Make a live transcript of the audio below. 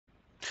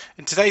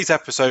In today's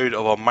episode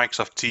of our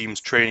Microsoft Teams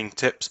training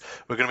tips,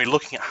 we're going to be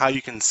looking at how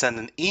you can send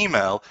an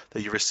email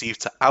that you receive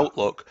to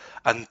Outlook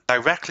and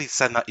directly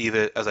send that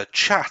either as a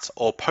chat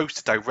or post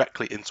it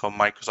directly into a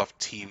Microsoft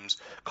Teams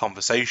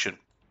conversation.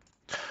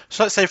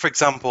 So let's say, for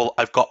example,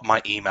 I've got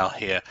my email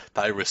here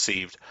that I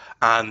received,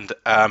 and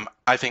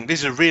I think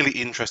this is a really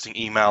interesting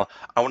email.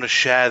 I want to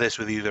share this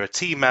with either a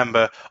team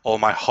member or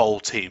my whole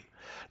team.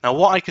 Now,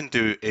 what I can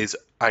do is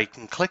I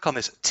can click on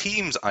this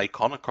Teams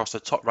icon across the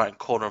top right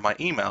corner of my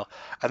email,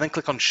 and then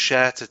click on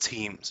Share to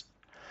Teams.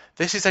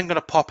 This is then going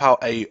to pop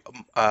out a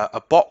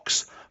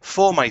box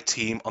for my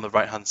team on the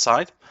right hand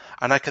side,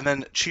 and I can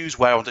then choose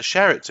where I want to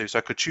share it to. So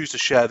I could choose to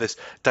share this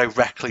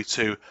directly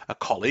to a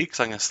colleague.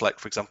 So I'm going to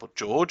select, for example,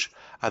 George,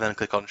 and then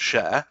click on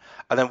share.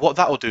 And then what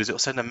that will do is it will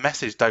send a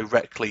message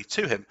directly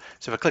to him.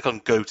 So if I click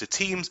on go to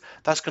Teams,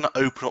 that's going to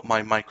open up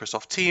my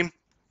Microsoft team.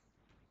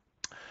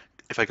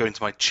 If I go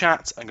into my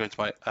chat and go into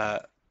my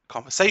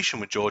conversation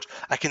with George,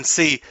 I can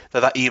see that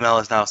that email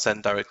is now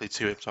sent directly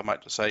to him. So I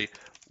might just say,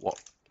 what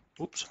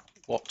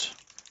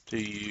do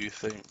you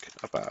think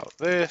about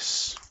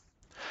this?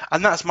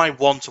 And that's my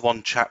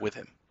one-to-one chat with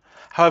him.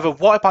 However,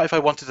 what about if I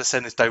wanted to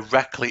send this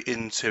directly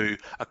into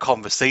a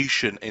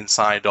conversation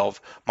inside of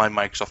my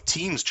Microsoft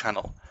Teams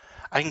channel?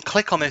 I can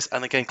click on this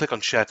and again click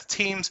on Share to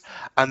Teams,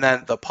 and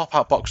then the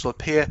pop-out box will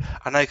appear,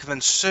 and I can then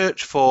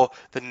search for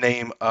the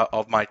name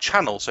of my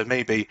channel. So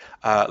maybe,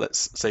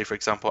 let's say, for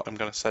example, I'm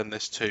going to send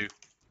this to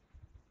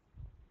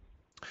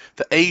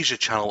the Asia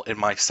channel in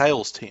my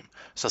sales team.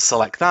 So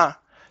select that,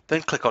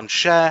 then click on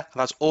Share, and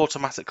that's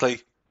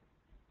automatically.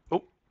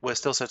 Oh, we're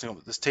still setting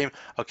up this team.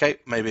 Okay,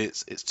 maybe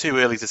it's too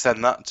early to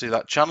send that to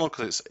that channel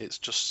because it's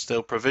just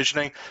still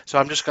provisioning. So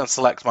I'm just going to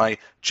select my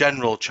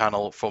general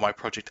channel for my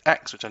Project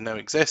X, which I know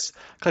exists.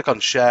 Click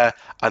on Share,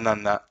 and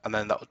then that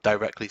will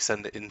directly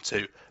send it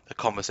into the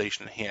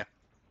conversation here.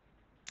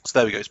 So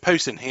there we go. It's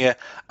posted in here,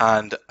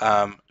 and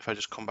if I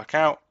just come back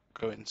out,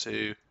 go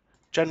into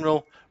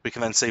General, we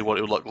can then see what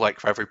it will look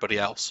like for everybody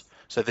else.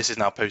 So this is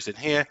now posted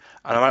here,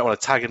 and I might want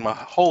to tag in my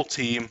whole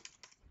team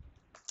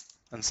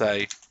and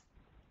say,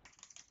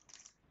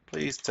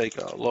 please take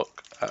a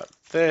look at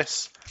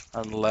this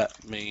and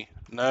let me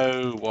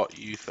know what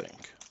you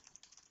think.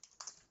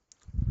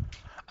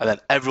 And then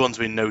everyone's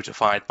been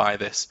notified by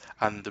this,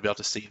 and they'll be able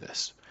to see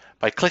this.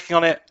 By clicking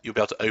on it, you'll be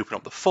able to open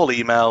up the full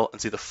email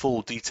and see the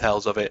full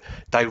details of it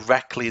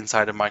directly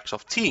inside of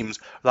Microsoft Teams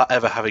without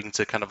ever having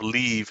to kind of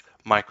leave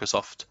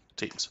Microsoft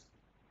Teams.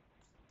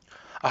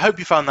 I hope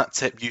you found that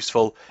tip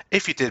useful.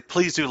 If you did,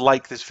 please do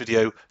like this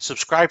video,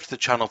 subscribe to the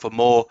channel for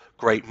more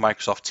great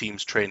Microsoft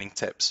Teams training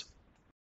tips.